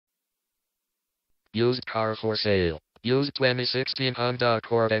Used car for sale. Used 2016 Honda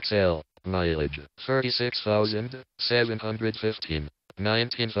Accord XL. Mileage 36,715.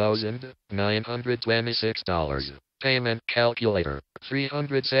 $19,926. Payment calculator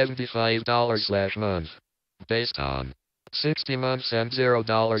 $375/month. Based on 60 months and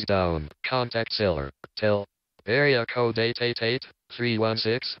 $0 down. Contact seller. Tel. Area code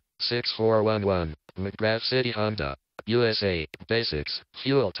 888-316-6411. McGrath City Honda. USA. Basics.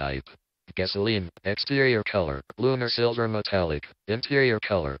 Fuel type. Gasoline. Exterior color. Lunar silver metallic. Interior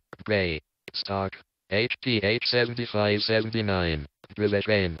color. Gray. Stock. HPH 7579.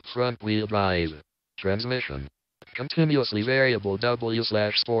 Drivetrain. Front wheel drive. Transmission. Continuously variable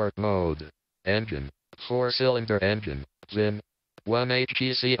W/sport mode. Engine. 4-cylinder engine. VIN.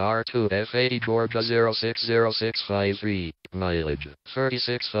 1HGCR2 F80 Georgia 060653. Mileage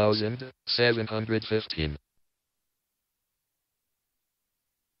 36,715.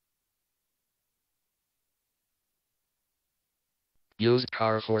 Used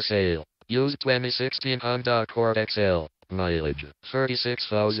car for sale. Used 2016 Honda Accord XL. Mileage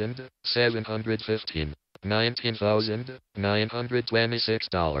 36,715.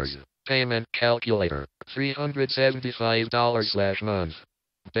 $19,926. Payment calculator $375/month.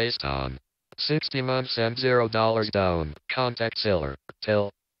 Based on 60 months and $0 down. Contact seller.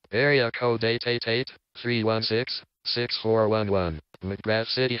 Tel. Area code 888-316-6411. McGrath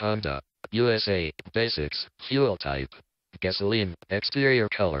City Honda. USA. Basics. Fuel type. Gasoline. Exterior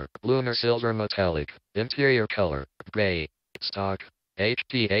color. Lunar silver metallic. Interior color. Gray. Stock.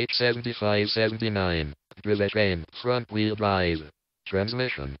 HPH 7579. Drivetrain. Front wheel drive.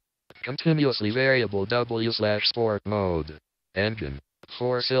 Transmission. Continuously variable W/sport mode. Engine.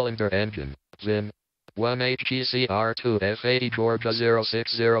 4-cylinder engine. VIN. 1HGCR2 F80 Georgia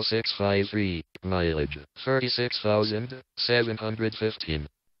 060653. Mileage 36,715.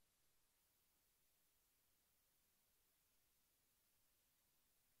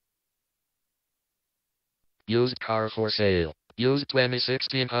 Used car for sale. Used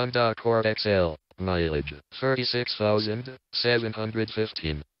 2016 Honda Accord XL. Mileage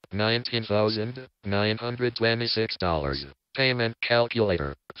 36,715. $19,926. Payment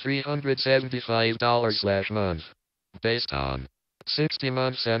calculator $375/month. Based on 60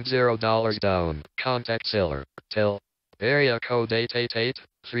 months and $0 down. Contact seller. Tel. Area code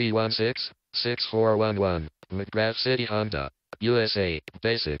 888-316-6411. McGrath City Honda. USA.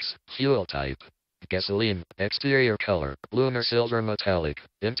 Basics. Fuel type. Gasoline. Exterior color. Lunar silver metallic.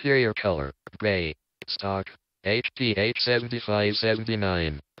 Interior color. Gray. Stock. HPH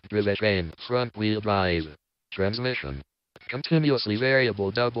 7579. Drivetrain. Front wheel drive. Transmission. Continuously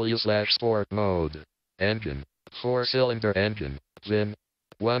variable W/sport mode. Engine. 4-cylinder engine. VIN.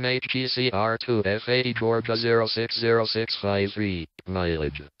 1HGCR2 F80 Georgia 060653.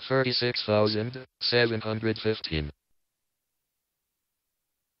 Mileage 36,715.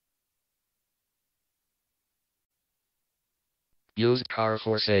 Used car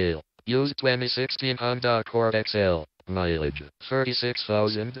for sale. Used 2016 Honda Accord XL. Mileage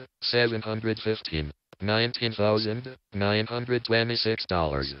 36,715.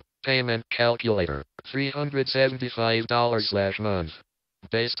 $19,926. Payment calculator $375/month.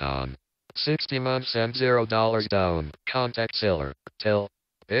 Based on 60 months and $0 down. Contact seller. Tel.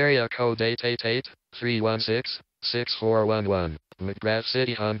 Area code 888-316-6411. McGrath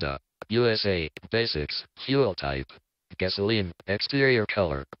City Honda. USA. Basics. Fuel type. Gasoline. Exterior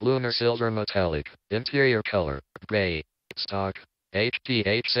color. Lunar silver metallic. Interior color. Gray. Stock.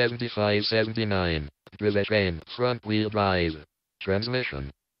 HPH 7579. Drivetrain. Front wheel drive.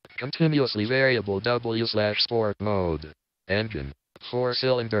 Transmission. Continuously variable W/sport mode. Engine.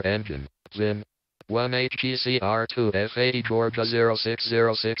 4-cylinder engine. VIN. 1HGCR2 F80 Georgia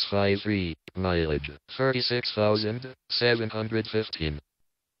 060653. Mileage 36,715.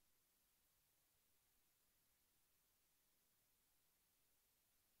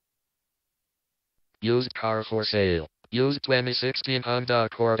 Used car for sale. Used 2016 Honda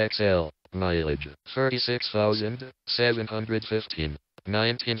Accord XL. Mileage 36,715.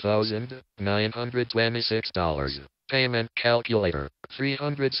 $19,926. Payment calculator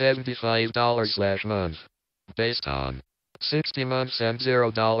 $375/month. Based on 60 months and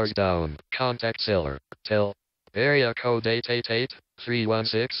 $0 down. Contact seller. Tel. Area code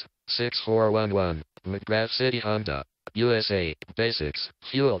 888-316-6411. McGrath City Honda. USA. Basics.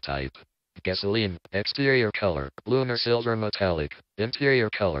 Fuel type. Gasoline. Exterior color. Lunar silver metallic. Interior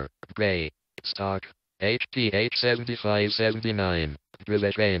color. Gray. Stock. HPH 7579.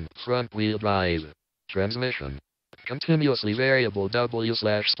 Drivetrain. Front wheel drive. Transmission. Continuously variable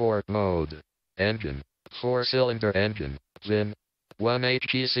W/sport mode. Engine. 4-cylinder engine. VIN. 1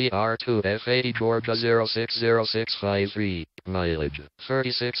 HGCR2 F80 Georgia 060653. Mileage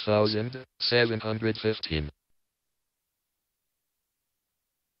 36,715.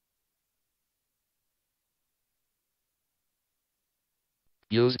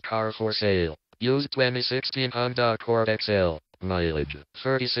 Used car for sale. Used 2016 Honda Accord XL. Mileage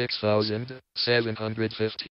 36,750.